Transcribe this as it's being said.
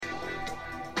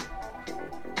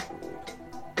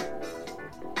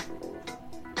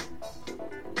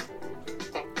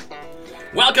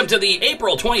Welcome to the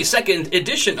April 22nd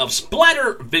edition of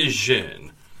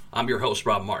SplatterVision. I'm your host,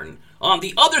 Rob Martin. On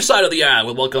the other side of the aisle,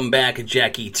 we welcome back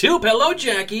Jackie Toop. Hello,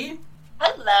 Jackie.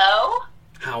 Hello.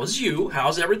 How's you?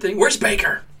 How's everything? Where's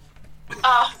Baker?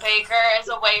 Oh, Baker is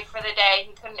away for the day.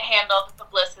 He couldn't handle the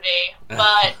publicity.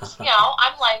 But,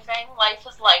 I'm lifing. Life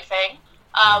is lifing.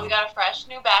 We got a fresh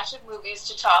new batch of movies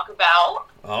to talk about.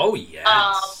 Oh,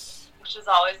 yes. Which is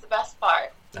always the best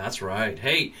part. That's right.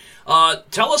 Hey,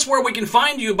 tell us where we can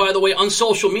find you, by the way, on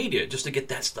social media, just to get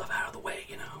that stuff out of the way,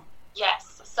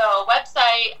 Yes. So,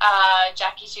 website,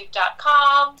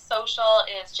 JackieToop.com. Social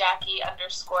is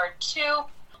Jackie_Toop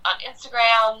on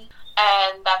Instagram.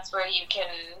 And that's where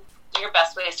your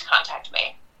best ways to contact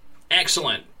me.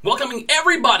 Excellent. Welcoming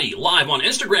everybody live on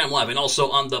Instagram Live and also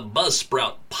on the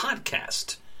Buzzsprout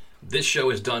podcast. This show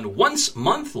is done once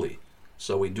monthly,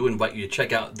 so we do invite you to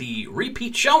check out the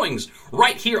repeat showings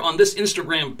right here on this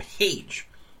Instagram page.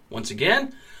 Once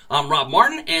again, I'm Rob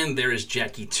Martin, and there is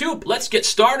Jackie Toop. Let's get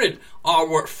started.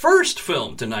 Our first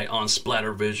film tonight on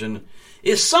SplatterVision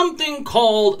is something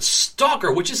called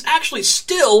Stalker, which is actually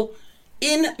still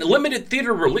in limited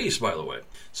theater release, by the way.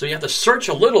 So you have to search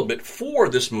a little bit for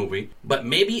this movie, but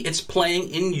maybe it's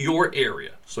playing in your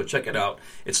area. So check it out.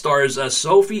 It stars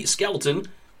Sophie Skelton,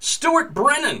 Stuart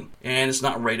Brennan, and it's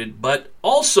not rated, but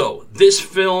also this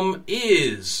film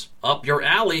is up your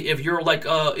alley if you're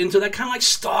into that kind of like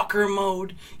stalker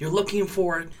mode. You're looking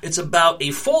for it. It's about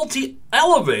a faulty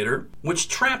elevator which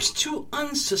traps two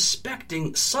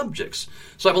unsuspecting subjects.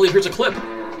 So I believe here's a clip.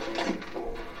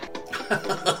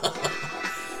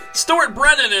 Stuart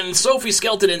Brennan and Sophie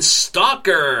Skelton in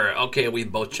Stalker. Okay, we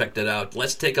both checked it out.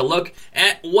 Let's take a look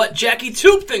at what Jackie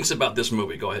Toop thinks about this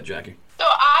movie. Go ahead, Jackie. So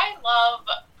I love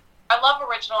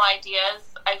original ideas.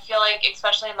 I feel like,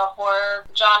 especially in the horror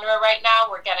genre right now,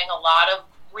 we're getting a lot of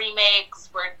remakes.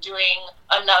 We're doing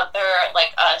another,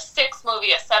 a 6th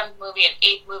movie, a 7th movie, an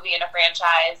 8th movie in a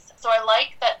franchise. So I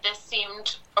like that this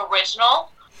seemed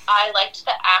original. I liked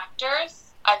the actors.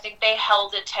 I think they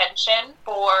held attention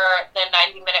for the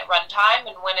 90-minute runtime,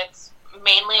 and when it's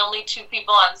mainly only 2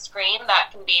 people on screen, that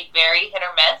can be very hit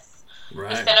or miss. Right.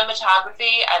 The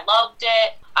cinematography, I loved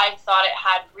it. I thought it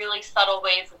had really subtle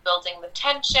ways of building the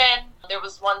tension. There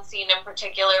was one scene in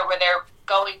particular where they're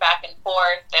going back and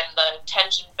forth, and the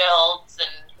tension builds,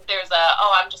 and there's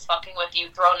I'm just fucking with you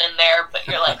thrown in there, but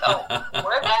you're like, oh,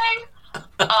 were they?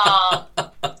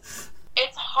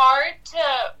 It's hard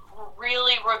to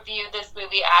really review this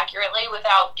movie accurately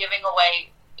without giving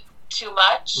away too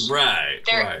much. Right.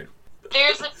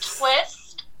 There's a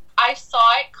twist. I saw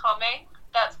it coming.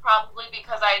 That's probably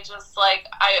because I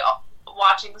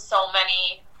watching so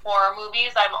many horror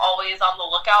movies, I'm always on the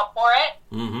lookout for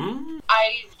it. Mm-hmm.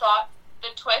 I thought the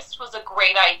twist was a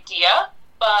great idea,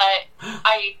 but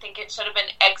I think it should have been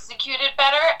executed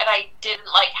better, and I didn't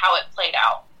like how it played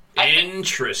out.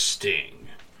 Interesting.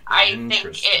 I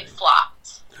think it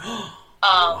flopped.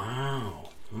 Wow.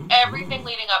 Mm-hmm. Everything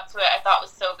leading up to it I thought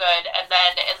was so good, and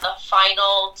then in the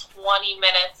final 20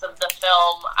 minutes of the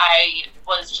film, I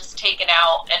was just taken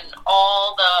out, and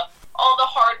all the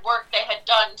hard work they had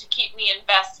done to keep me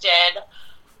invested,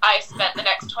 I spent the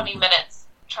next 20 minutes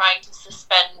trying to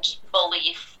suspend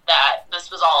belief that this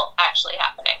was all actually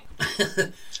happening.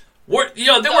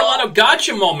 There were a lot of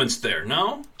gotcha moments there,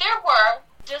 no? There were.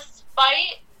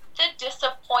 Despite the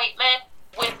disappointment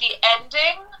with the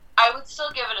ending, I would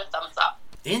still give it a thumbs up.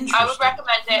 Interesting. I would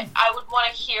recommend it. I would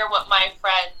want to hear what my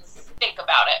friends think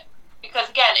about it. Because,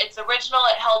 again, it's original.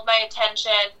 It held my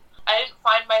attention. I didn't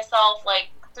find myself,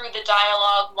 through the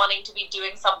dialogue, wanting to be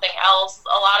doing something else.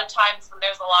 A lot of times when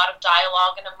there's a lot of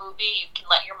dialogue in a movie, you can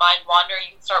let your mind wander.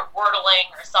 You can start wordling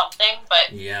or something.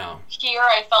 But here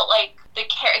I felt like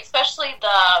especially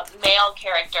the male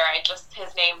character,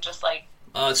 his name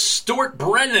Stuart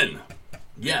Brennan.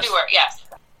 Yes. Stuart, yes.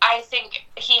 I think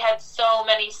he had so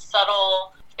many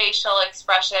subtle facial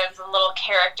expressions and little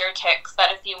character tics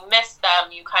that if you miss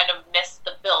them, you kind of miss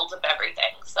the build of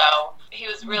everything. So he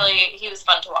was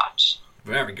fun to watch.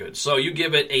 Very good. So you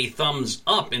give it a thumbs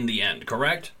up in the end,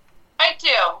 correct? I do.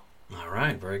 All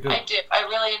right, very good. I do. I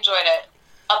really enjoyed it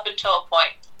up until a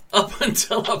point. Up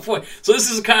until a point. So this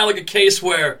is kind of like a case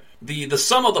where the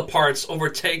sum of the parts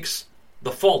overtakes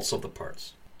the faults of the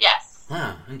parts. Yes.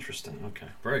 Ah, interesting. Okay,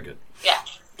 very good.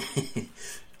 Yes.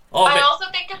 I also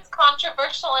think it's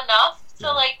controversial enough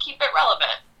to keep it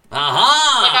relevant.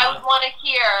 Aha! I would want to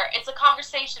hear. It's a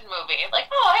conversation movie.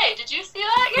 Oh, hey, did you see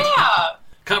that? Yeah.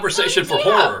 Conversation for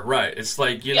horror, right? It's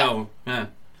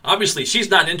obviously she's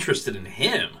not interested in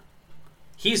him.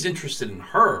 He's interested in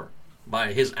her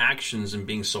by his actions and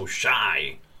being so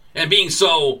shy and being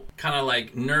so kind of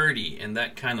nerdy in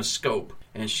that kind of scope.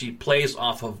 and she plays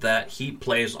off of that. He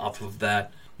plays off of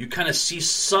that. You kind of see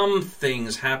some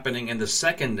things happening in the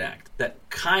second act that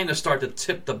kind of start to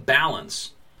tip the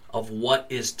balance of what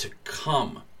is to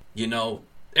come. You know,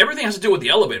 everything has to do with the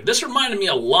elevator. This reminded me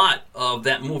a lot of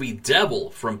that movie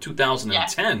Devil from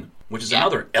 2010, which is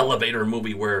another elevator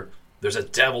movie where there's a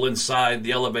devil inside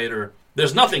the elevator.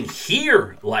 There's nothing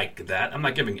here like that. I'm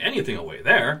not giving anything away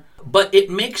there. But it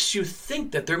makes you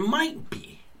think that there might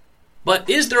be. But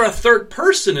is there a third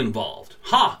person involved?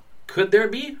 Could there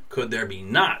be? Could there be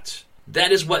not?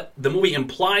 That is what the movie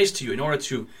implies to you in order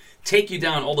to take you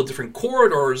down all the different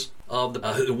corridors of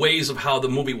the ways of how the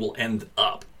movie will end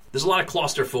up. There's a lot of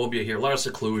claustrophobia here, a lot of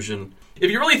seclusion.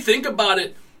 If you really think about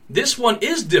it, this one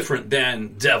is different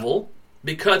than Devil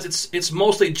because it's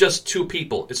mostly just two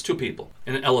people. It's two people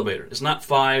in an elevator. It's not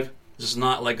five. This is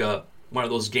not like one of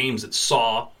those games that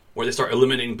Saw where they start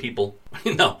eliminating people.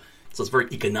 No, so it's very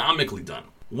economically done.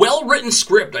 Well-written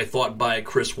script, I thought, by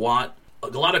Chris Watt. A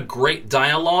lot of great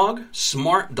dialogue,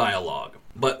 smart dialogue.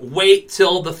 But wait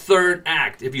till the third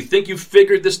act. If you think you've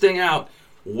figured this thing out,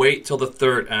 wait till the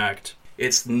third act.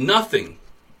 It's nothing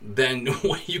than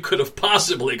what you could have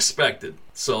possibly expected.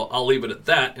 So I'll leave it at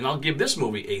that, and I'll give this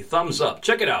movie a thumbs up.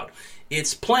 Check it out.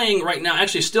 It's playing right now,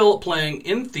 actually still playing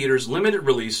in theaters, limited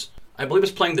release. I believe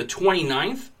it's playing the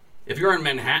 29th. If you're in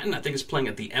Manhattan, I think it's playing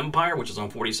at the Empire, which is on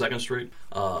 42nd Street.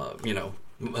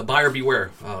 Buyer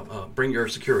beware. Bring your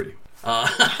security.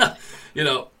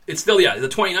 It's still, the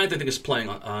 29th, I think, is playing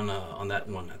on that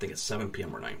one. I think it's 7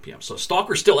 p.m. or 9 p.m. So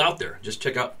Stalker's still out there. Just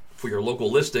check out for your local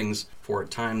listings for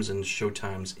times and show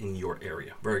times in your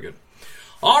area. Very good.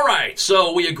 All right,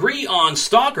 so we agree on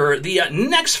Stalker. The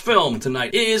next film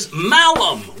tonight is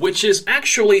Malum, which is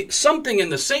actually something in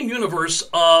the same universe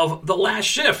of The Last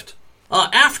Shift.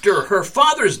 After her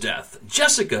father's death,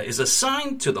 Jessica is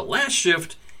assigned to the last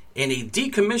shift in a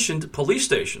decommissioned police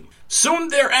station. Soon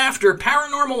thereafter,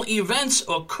 paranormal events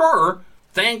occur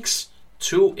thanks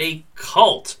to a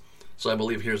cult. So I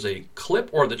believe here's a clip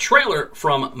or the trailer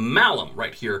from Malum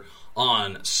right here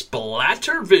on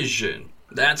SplatterVision.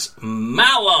 That's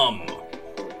Malum.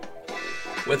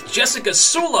 With Jessica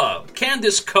Sula,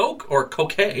 Candice Coke, or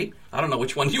Coquet, I don't know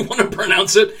which one you want to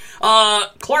pronounce it,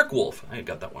 Clark Wolf. I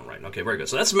got that one right. Okay, very good.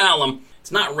 So that's Malum.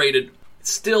 It's not rated.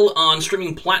 It's still on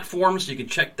streaming platforms, so you can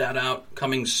check that out.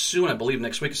 Coming soon, I believe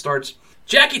next week it starts.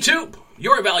 Jackie Toop,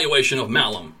 your evaluation of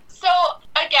Malum. So,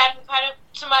 again, kind of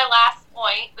to my last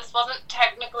point, this wasn't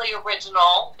technically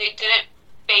original. They did it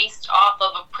based off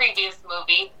of a previous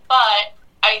movie, but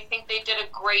I think they did a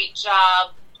great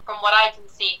job, from what I can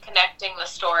see, connecting the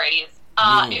stories.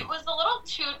 It was a little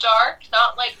too dark,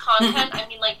 not like content, I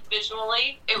mean like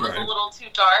visually. It was a little too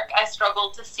dark. I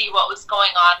struggled to see what was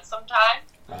going on sometimes.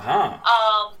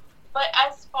 But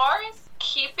as far as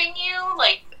keeping you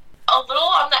like a little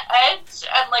on the edge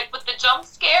and like with the jump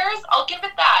scares, I'll give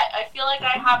it that. I feel like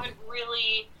I haven't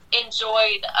really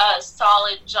enjoyed a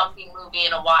solid jumping movie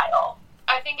in a while.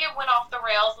 I think it went off the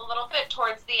rails a little bit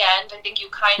towards the end. I think you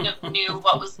kind of knew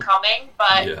what was coming,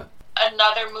 but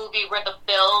another movie where the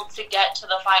build to get to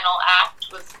the final act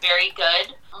was very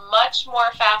good. Much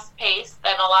more fast-paced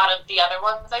than a lot of the other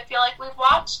ones I feel like we've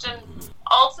watched. And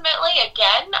ultimately,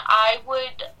 again, I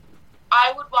would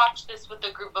watch this with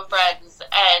a group of friends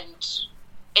and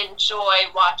enjoy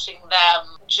watching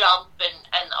them jump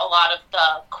and a lot of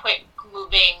the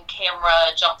quick-moving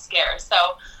camera jump scares. So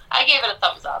I gave it a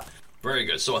thumbs up. Very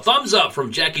good. So a thumbs up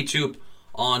from Jackie Toop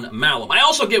on Malum. I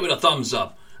also give it a thumbs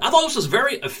up. I thought this was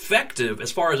very effective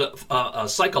as far as a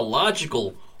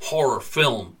psychological horror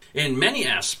film in many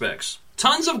aspects.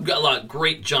 Tons of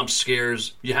great jump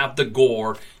scares. You have the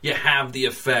gore. You have the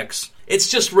effects. It's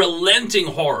just relenting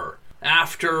horror.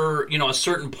 After, a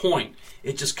certain point,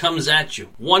 it just comes at you.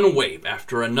 One wave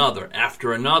after another,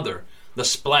 after another. The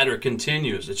splatter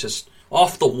continues. It's just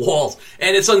off the walls.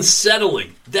 And it's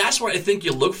unsettling. That's what I think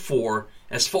you look for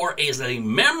as far as a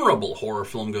memorable horror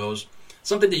film goes.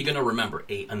 Something that you're going to remember.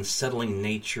 A unsettling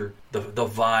nature, the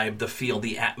vibe, the feel,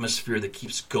 the atmosphere that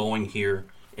keeps going here.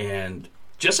 And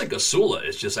Jessica Sula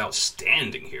is just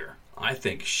outstanding here. I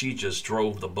think she just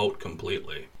drove the boat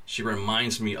completely. She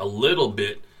reminds me a little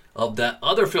bit of that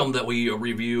other film that we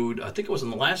reviewed. I think it was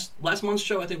in the last month's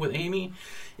show, I think, with Amy.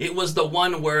 It was the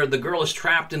one where the girl is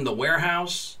trapped in the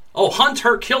warehouse. Oh, Hunt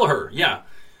Her, Kill Her. Yeah.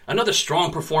 Another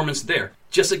strong performance there.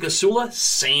 Jessica Sula,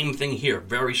 same thing here.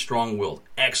 Very strong-willed.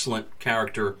 Excellent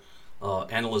character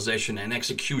analyzation and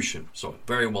execution. So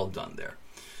very well done there.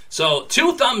 So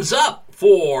 2 thumbs up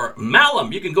for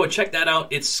Malum. You can go check that out.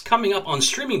 It's coming up on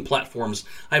streaming platforms,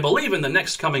 I believe, in the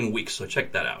next coming weeks, so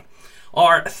check that out.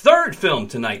 Our third film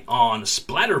tonight on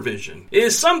SplatterVision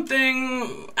is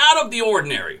something out of the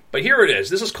ordinary. But here it is.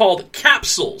 This is called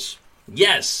Capsules.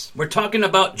 Yes, we're talking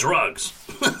about drugs.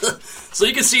 So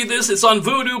you can see this. It's on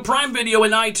Vudu, Prime Video,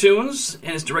 and iTunes.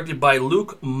 And it's directed by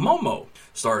Luke Momo.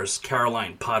 Stars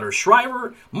Caroline Potter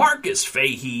Shriver, Marcus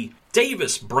Fahey,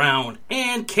 Davis Brown,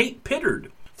 and Kate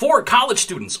Pittard. 4 college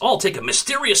students all take a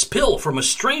mysterious pill from a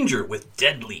stranger with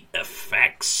deadly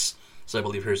effects. So I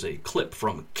believe here's a clip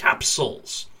from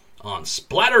Capsules on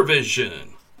SplatterVision.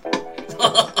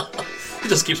 He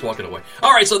just keeps walking away.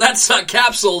 All right, so that's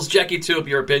Capsules. Jackie Toop,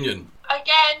 your opinion.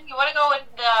 Again, you want to go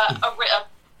into a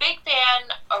big fan,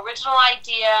 original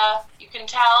idea. You can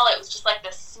tell it was just like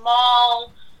this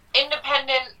small,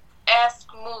 independent-esque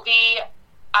movie.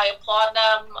 I applaud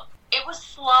them. It was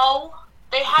slow.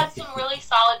 They had some really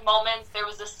solid moments. There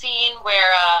was a scene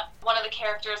where one of the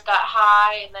characters got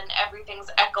high, and then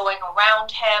everything's echoing around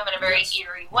him in a very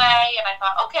eerie way. And I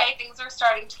thought, okay, things are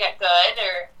starting to get good.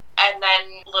 And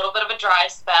then a little bit of a dry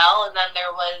spell, and then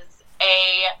there was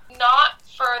a not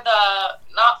for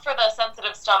the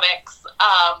sensitive stomachs,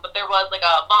 but there was like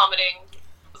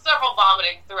several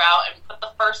vomiting throughout. But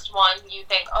the first one, you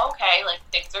think, okay, like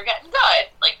things are getting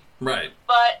good, like. Right.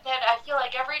 But then I feel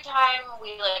like every time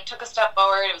we took a step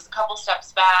forward, it was a couple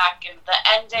steps back, and the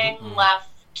ending left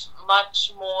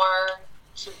much more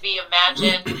to be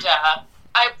imagined.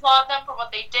 I applaud them for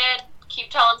what they did. Keep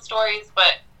telling stories,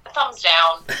 but thumbs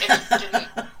down. It just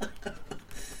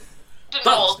didn't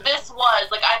hold. This was,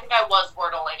 I think I was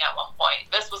wordling at one point.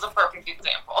 This was a perfect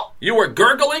example. You were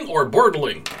gurgling or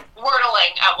bordling?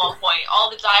 Wordling at one point.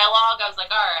 All the dialogue, I was like,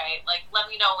 all right, let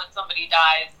me know when somebody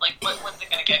dies. When's it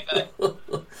going to get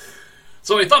good?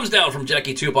 So a thumbs down from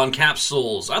Jackie Toop on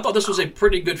Capsules. I thought this was a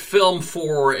pretty good film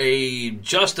for a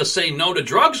just to say no to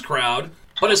drugs crowd.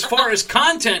 But as far as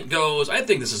content goes, I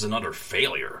think this is another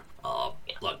failure.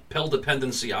 Look, pill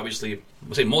dependency, obviously,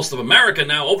 I say most of America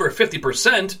now, over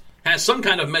 50%, has some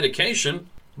kind of medication.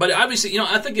 But obviously,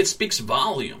 I think it speaks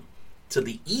volume to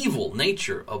the evil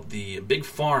nature of the big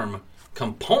farm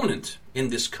component in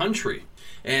this country.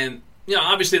 And,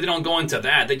 obviously they don't go into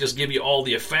that. They just give you all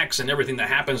the effects and everything that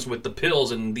happens with the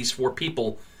pills and these 4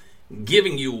 people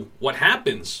giving you what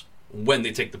happens when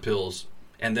they take the pills,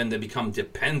 and then they become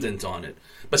dependent on it.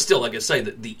 But still, like I say,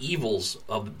 the evils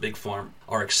of the big farm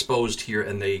are exposed here,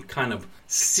 and they kind of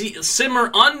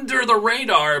simmer under the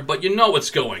radar, but you know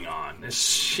what's going on.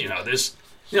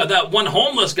 That one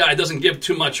homeless guy doesn't give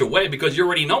too much away because you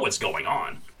already know what's going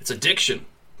on. It's addiction.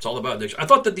 It's all about addiction. I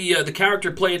thought that the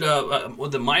character played,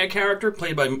 the Maya character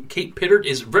played by Kate Pittard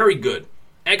is very good.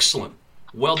 Excellent.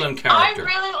 Well done character. I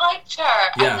really liked her.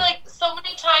 Yeah. I feel like so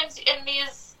many times in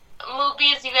these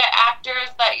movies you get actors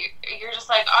that you're just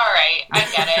like, all right, I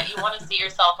get it. You want to see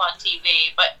yourself on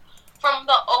TV. But from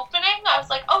the opening, I was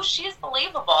like, oh, she's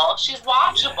believable. She's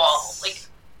watchable. Yes.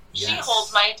 She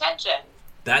holds my attention.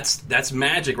 That's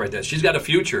magic right there. She's got a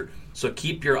future. So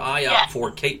keep your eye out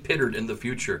for Kate Pittard in the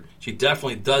future. She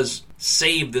definitely does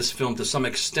save this film to some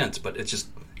extent, but it's just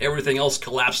everything else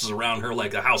collapses around her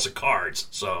like a house of cards.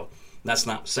 So that's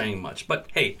not saying much. But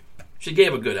hey, she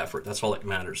gave a good effort. That's all that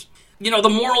matters. The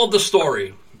moral of the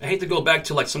story. I hate to go back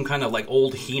to some kind of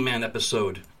old He-Man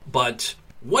episode, but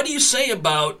what do you say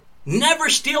about never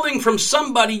stealing from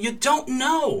somebody you don't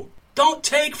know? Don't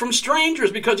take from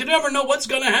strangers because you never know what's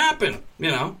going to happen.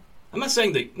 I'm not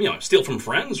saying that, steal from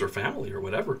friends or family or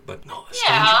whatever, but no.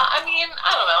 I mean,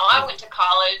 I don't know. I went to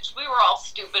college. We were all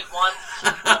stupid once.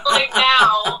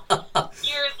 Now,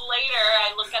 years later,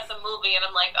 I look at the movie and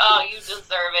I'm like, oh, you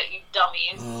deserve it, you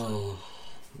dummies. Oh,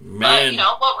 man.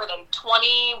 But, what were they,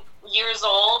 20 years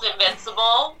old,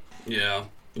 invincible? Yeah.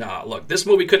 Nah, look, this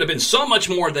movie could have been so much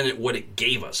more than what it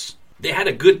gave us. They had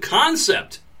a good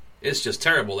concept. It's just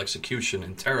terrible execution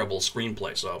and terrible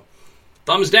screenplay, so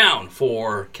thumbs down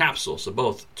for Capsules, so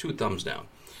both 2 thumbs down.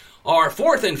 Our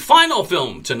fourth and final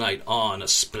film tonight on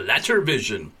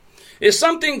SplatterVision is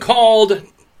something called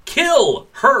Kill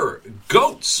Her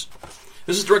Goats.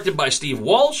 This is directed by Steve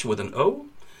Walsh with an O.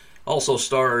 Also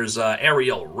stars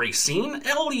Ariel Racine,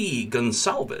 Ellie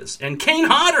Gonsalves, and Kane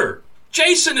Hodder.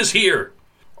 Jason is here.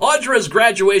 Audra's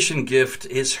graduation gift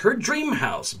is her dream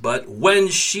house, but when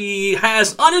she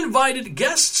has uninvited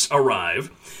guests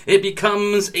arrive, it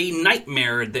becomes a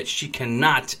nightmare that she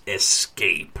cannot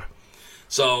escape.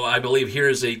 So I believe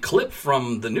here's a clip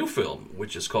from the new film,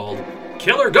 which is called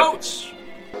Killer Goats.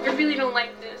 I really don't like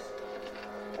this.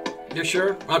 You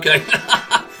sure? Okay.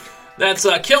 That's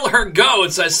Kill Her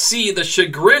Goats. I see the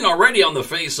chagrin already on the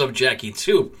face of Jackie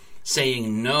Toop.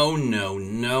 saying no, no,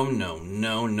 no, no,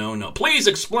 no, no, no. Please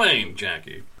explain,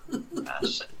 Jackie.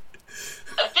 Gosh.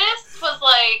 This was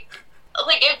like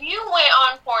if you went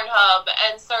on Pornhub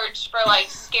and searched for like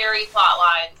scary plot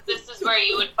lines, this is where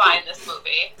you would find this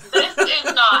movie. This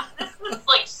is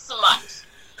like smut.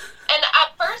 And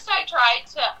at first I tried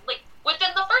to, like, within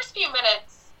the first few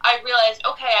minutes, I realized,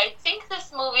 okay, I think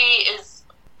this movie is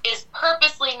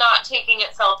purposely not taking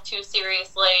itself too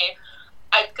seriously.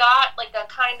 I've got like a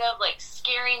kind of like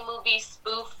scary movie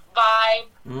spoof vibe.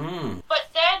 But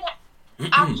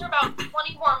then after about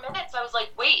 20 more minutes, I was like,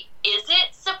 wait, is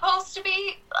it supposed to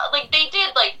be? They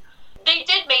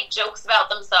did make jokes about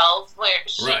themselves, where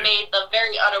she made the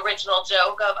very unoriginal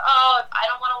joke of, oh, I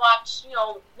don't want to watch,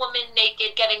 women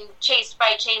naked getting chased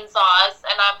by chainsaws.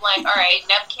 And I'm like, all right,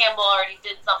 Neve Campbell already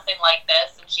did something like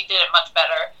this, and she did it much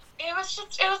better. It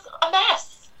was a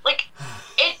mess. Like,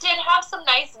 it did have some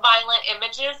nice violent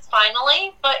images,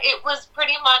 finally, but it was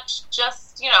pretty much just,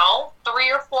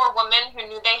 3 or 4 women who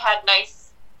knew they had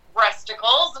nice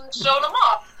breasticles and showed them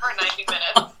off for 90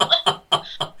 minutes.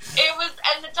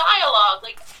 And the dialogue,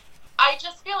 like, I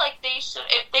just feel like they should,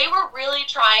 if they were really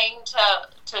trying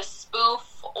to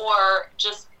spoof or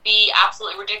just be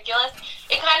absolutely ridiculous,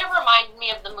 it kind of reminded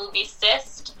me of the movie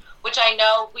Cyst, which I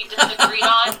know we disagreed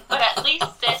on, but at least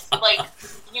Cyst, like,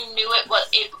 you knew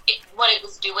what it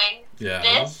was doing. Yeah.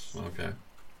 This, okay.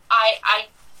 I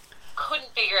couldn't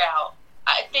figure out.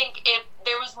 I think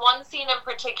there was one scene in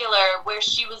particular where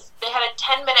they had a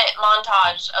 10-minute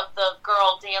montage of the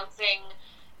girl dancing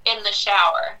in the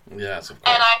shower. Yes, of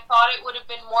course. And I thought it would have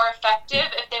been more effective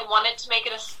if they wanted to make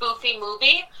it a spoofy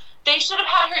movie. They should have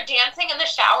had her dancing in the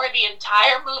shower the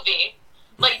entire movie,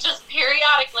 like, just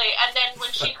periodically, and then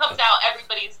when she comes out,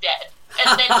 everybody's dead.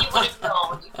 And then you would have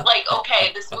known, like,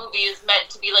 okay, this movie is meant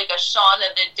to be like a Shaun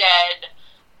of the Dead,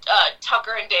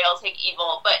 Tucker and Dale Take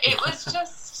Evil, but it was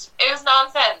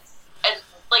nonsense. And,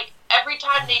 like, every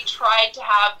time they tried to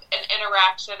have an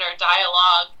interaction or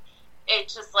dialogue,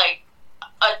 it's just like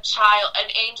an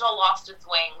angel lost its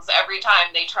wings every time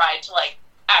they tried to, like,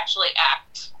 actually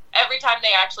act. Every time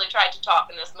they actually tried to talk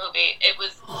in this movie,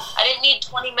 I didn't need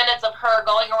 20 minutes of her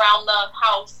going around the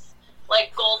house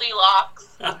like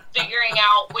Goldilocks, figuring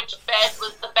out which bed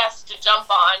was the best to jump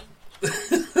on.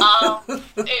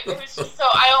 It was just so,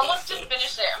 I almost just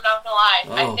finished it, I'm not gonna lie.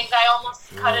 I think I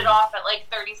almost cut it off at like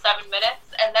 37 minutes,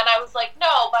 and then I was like,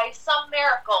 no, by some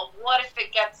miracle, what if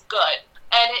it gets good?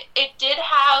 And it did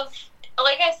have,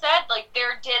 like I said, like,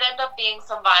 there did end up being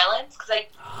some violence, because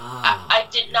I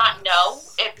did not know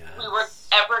if we were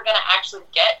ever going to actually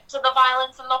get to the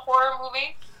violence in the horror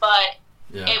movie, but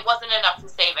it wasn't enough to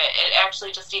save it. It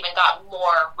actually just even got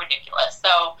more ridiculous.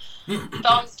 So,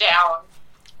 thumbs down.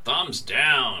 Thumbs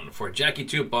down for Jackie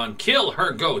Toop on Kill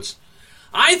Her Goats.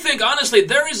 I think, honestly,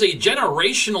 there is a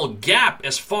generational gap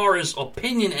as far as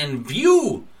opinion and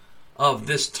view of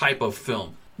this type of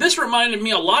film. This reminded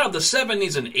me a lot of the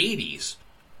 70s and 80s,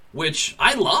 which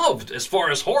I loved as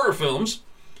far as horror films,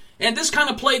 and this kind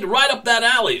of played right up that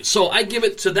alley. So I give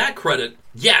it to that credit.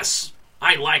 Yes,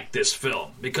 I like this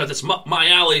film because it's my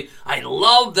alley. I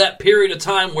love that period of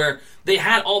time where they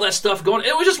had all that stuff going.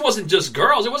 It just wasn't just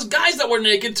girls. It was guys that were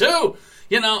naked too.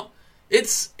 It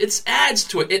adds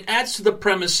to it. It adds to the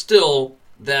premise still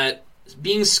that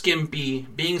being skimpy,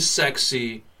 being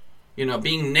sexy,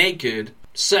 being naked,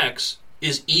 sex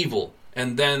is evil.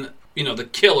 And then, the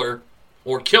killer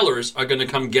or killers are going to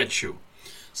come get you.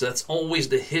 So that's always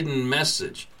the hidden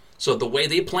message. So the way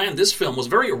they planned this film was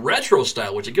very retro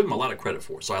style, which I give them a lot of credit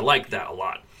for. So I like that a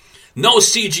lot. No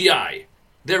CGI.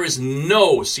 There is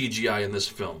no CGI in this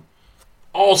film.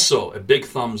 Also, a big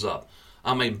thumbs up.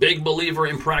 I'm a big believer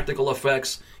in practical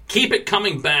effects. Keep it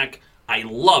coming back. I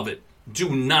love it. Do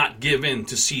not give in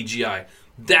to CGI.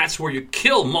 That's where you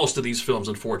kill most of these films,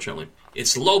 unfortunately.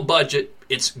 It's low budget.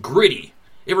 It's gritty.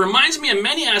 It reminds me in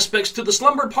many aspects to the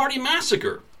Slumber Party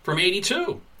Massacre from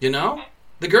 82,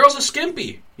 The girls are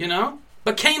skimpy,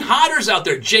 But Kane Hodder's out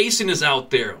there. Jason is out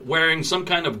there wearing some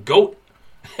kind of goat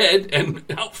head and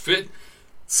outfit.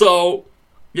 So,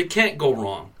 you can't go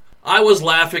wrong. I was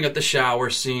laughing at the shower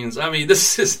scenes.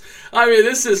 This is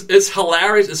it's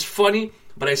hilarious, it's funny,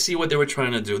 but I see what they were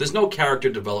trying to do. There's no character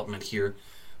development here.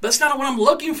 That's not what I'm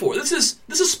looking for. This is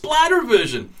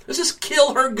SplatterVision. This is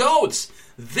Kill Her Goats.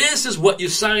 This is what you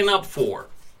sign up for.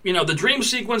 The dream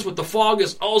sequence with the fog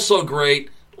is also great.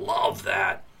 Love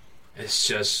that. It's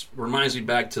just reminds me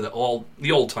back to the old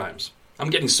times.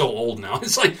 I'm getting so old now.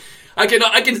 It's like I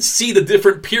can see the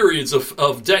different periods of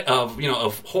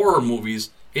horror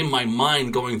movies in my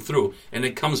mind going through, and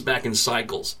it comes back in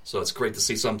cycles. So it's great to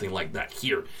see something like that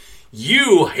here.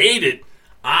 You hate it.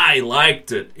 I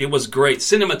liked it. It was great.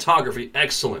 Cinematography,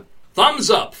 excellent. Thumbs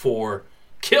up for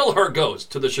Kill Her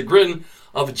Ghost, to the chagrin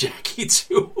of Jackie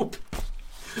Toop.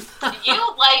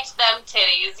 You liked them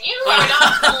titties. You are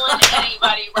not fooling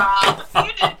anybody, Rob.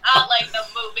 You did not like the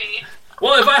movie.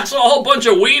 Well, if I saw a whole bunch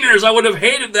of wieners, I would have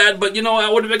hated that, but, I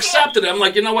would have accepted it. I'm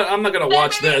like, you know what? I'm not going to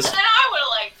watch this. Then I would have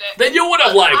liked it. Then you would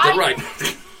have liked it, right.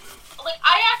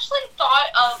 I actually thought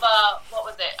of, what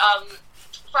was it?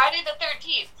 Friday the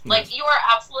 13th. Like, you are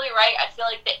absolutely right. I feel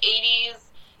like the 80s,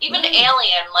 even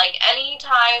Alien, like,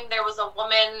 anytime there was a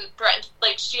woman threatened,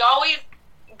 like, she always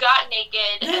got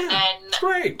naked, and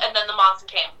then the monster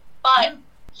came. But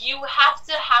you have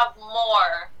to have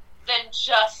more than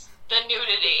just the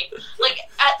nudity. Like,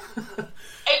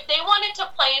 if they wanted to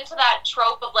play into that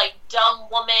trope of, like, dumb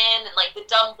woman and, like, the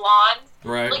dumb blondes,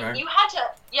 you had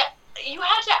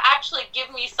to actually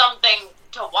give me something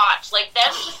to watch. Like, them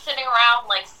just sitting around,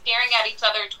 like, staring at each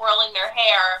other, twirling their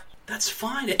hair. That's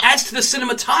fine. It adds to the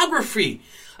cinematography.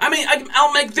 I mean,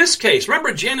 I'll make this case.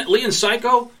 Remember Janet Leigh in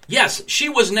Psycho? Yes, she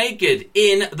was naked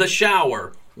in the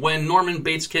shower when Norman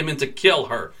Bates came in to kill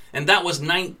her. And that was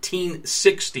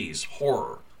 1960s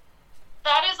horror.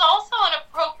 That is also an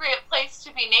appropriate place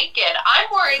to be naked. I'm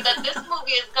worried that this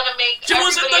movie is going to make she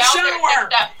was in the shower.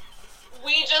 That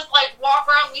we just, like, walk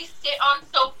around, we sit on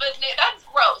sofas. That's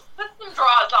gross. Put some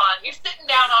drawers on. You're sitting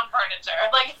down on furniture.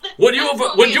 Like, would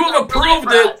you have approved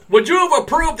it? Would you have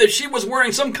approved that she was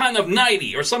wearing some kind of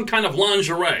nightie or some kind of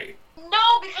lingerie?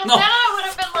 No, because then I would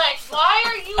have been like, why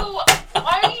are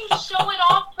you showing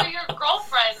off for your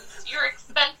girlfriends your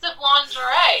expensive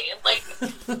lingerie? Like,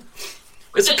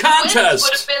 it's a contest.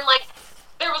 Would have been like,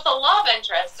 there was a love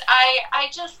interest. I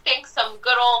just think some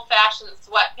good old-fashioned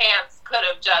sweatpants could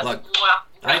have just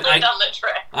really done the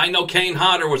trick. I know Kane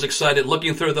Hodder was excited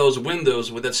looking through those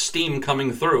windows with that steam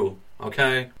coming through,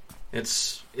 okay?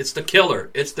 It's the killer.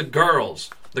 It's the girls.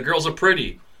 The girls are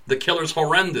pretty. The killer's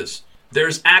horrendous.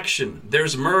 There's action.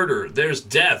 There's murder. There's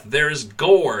death. There's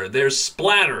gore. There's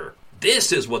splatter.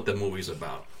 This is what the movie's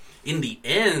about. In the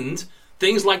end,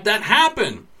 things like that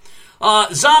happen.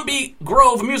 Zombie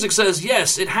Grove Music says,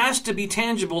 yes, it has to be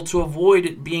tangible to avoid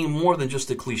it being more than just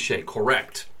a cliche.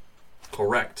 Correct.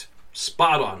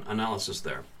 Spot on analysis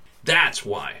there. That's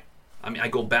why. I mean, I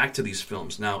go back to these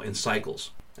films now in cycles.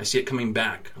 I see it coming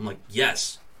back. I'm like,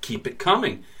 yes, keep it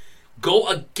coming. Go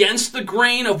against the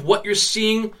grain of what you're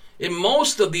seeing in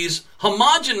most of these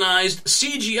homogenized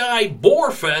CGI bore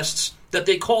fests that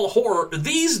they call horror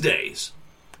these days.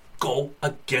 Go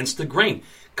against the grain.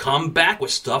 Come back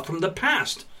with stuff from the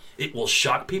past. It will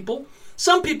shock people.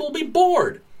 Some people will be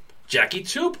bored. Jackie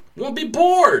Toop won't be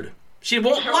bored. She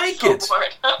won't like it.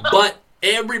 But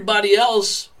everybody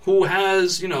else who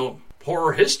has,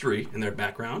 horror history in their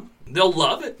background, they'll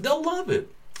love it.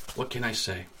 What can I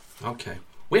say? Okay.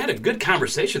 We had a good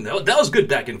conversation. That was good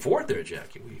back and forth there,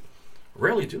 Jackie. We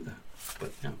rarely do that.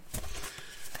 But, yeah.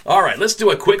 All right, let's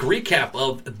do a quick recap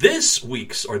of this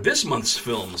month's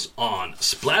films on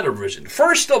SplatterVision.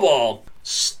 First of all,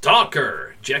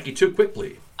 Stalker. Jackie, too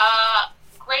quickly.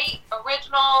 Great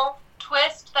original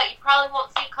twist that you probably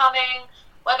won't see coming.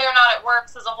 Whether or not it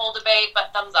works is a whole debate,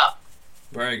 but thumbs up.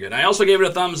 Very good. I also gave it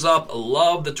a thumbs up.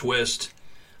 Love the twist.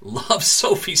 Love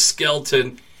Sophie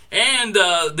Skelton. And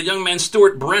the young man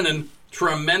Stuart Brennan.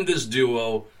 Tremendous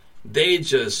duo. They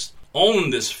just own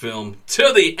this film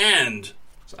to the end.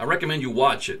 I recommend you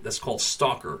watch it. That's called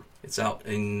Stalker. It's out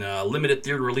in limited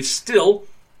theater release still,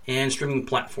 and streaming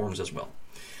platforms as well.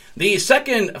 The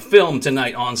second film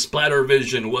tonight on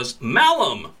SplatterVision was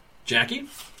Malum. Jackie?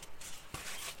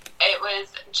 It was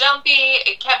jumpy.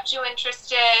 It kept you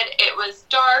interested. It was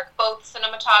dark, both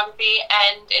cinematography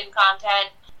and in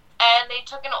content. And they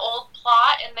took an old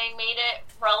plot and they made it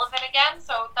relevant again,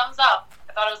 so thumbs up.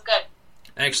 I thought it was good.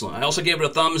 Excellent. I also gave it a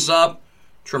thumbs up.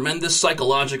 Tremendous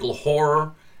psychological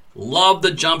horror. Love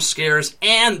the jump scares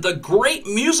and the great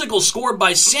musical score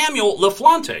by Samuel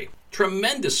LaFlante.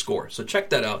 Tremendous score. So check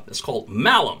that out. It's called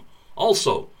Malum.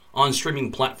 Also on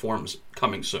streaming platforms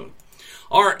coming soon.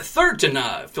 Our third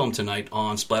film tonight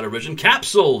on SplatterVision,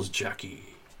 Capsules, Jackie.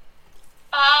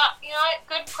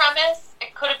 Good premise.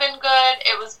 It could have been good.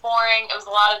 It was boring. It was a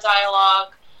lot of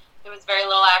dialogue. There was very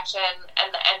little action.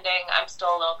 And the ending, I'm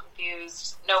still a little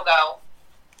confused. No go.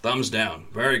 Thumbs down.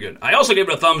 Very good. I also gave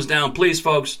it a thumbs down. Please,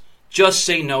 folks, just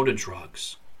say no to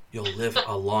drugs. You'll live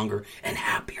a longer and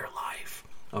happier life.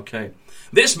 Okay?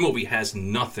 This movie has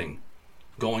nothing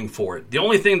going for it. The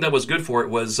only thing that was good for it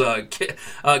was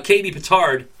Katie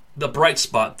Petard, the bright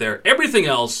spot there. Everything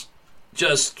else, it's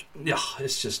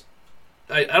just...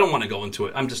 I don't want to go into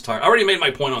it. I'm just tired. I already made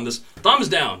my point on this. Thumbs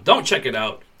down. Don't check it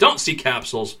out. Don't see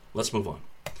Capsules. Let's move on.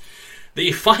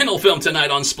 The final film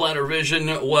tonight on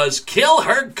SplatterVision was Kill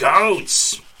Her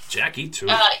Goats. Jackie, too.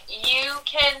 You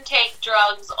can take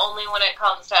drugs only when it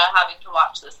comes to having to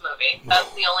watch this movie. That's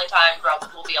the only time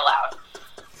drugs will be allowed.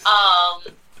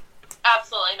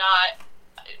 Absolutely not.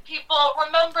 People,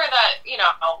 remember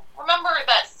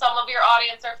that some of your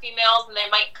audience are females and they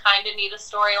might kind of need a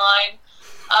storyline.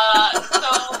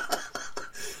 So,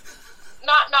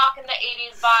 not knocking the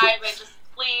 80s vibe, but just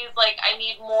please, I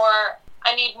need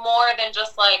more than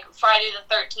just, Friday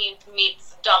the 13th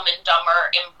meets Dumb and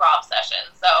Dumber improv session.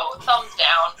 So, thumbs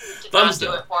down. Did not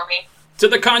do it for me. To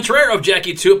the contrary of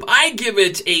Jackie Toop, I give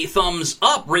it a thumbs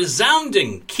up,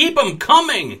 resounding. Keep 'em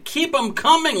coming. Keep 'em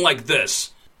coming like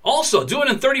this. Also, do it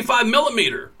in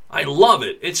 35mm. I love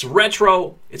it. It's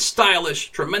retro, it's stylish,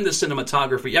 tremendous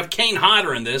cinematography. You have Kane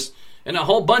Hodder in this, and a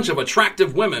whole bunch of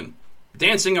attractive women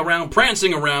dancing around,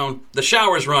 prancing around, the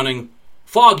shower's running,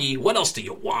 foggy. What else do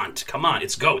you want? Come on,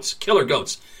 it's goats, killer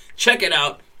goats. Check it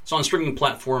out. It's on streaming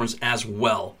platforms as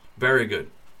well. Very good.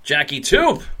 Jackie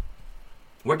Toop,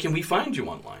 where can we find you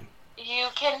online? You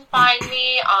can find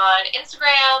me on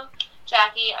Instagram,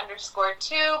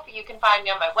 Jackie_Toop. You can find me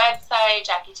on my website,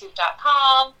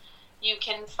 JackieToop.com. You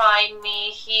can find me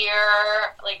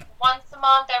here once a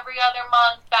month, every other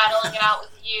month, battling it out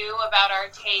with you about our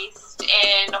taste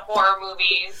in horror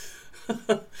movies.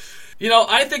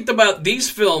 I think about these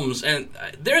films, and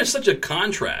there is such a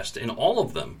contrast in all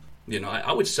of them.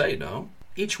 I would say,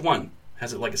 each one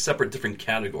has a separate different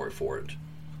category for it.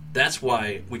 That's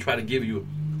why we try to give you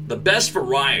the best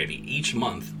variety each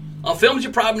month of films you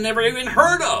probably never even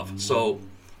heard of. So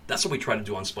that's what we try to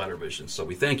do on SplatterVision. So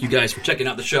we thank you guys for checking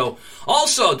out the show.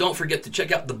 Also, don't forget to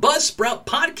check out the Buzzsprout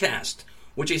podcast,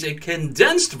 which is a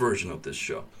condensed version of this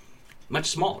show. Much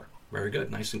smaller. Very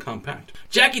good. Nice and compact.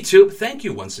 Jackie Toop, thank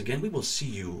you once again. We will see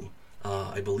you,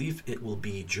 I believe it will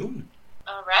be June.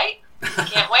 All right.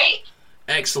 Can't wait.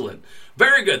 Excellent.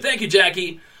 Very good. Thank you,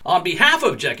 Jackie. On behalf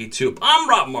of Jackie Toop, I'm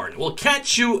Rob Martin. We'll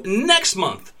catch you next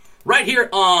month right here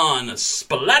on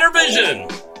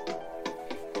SplatterVision.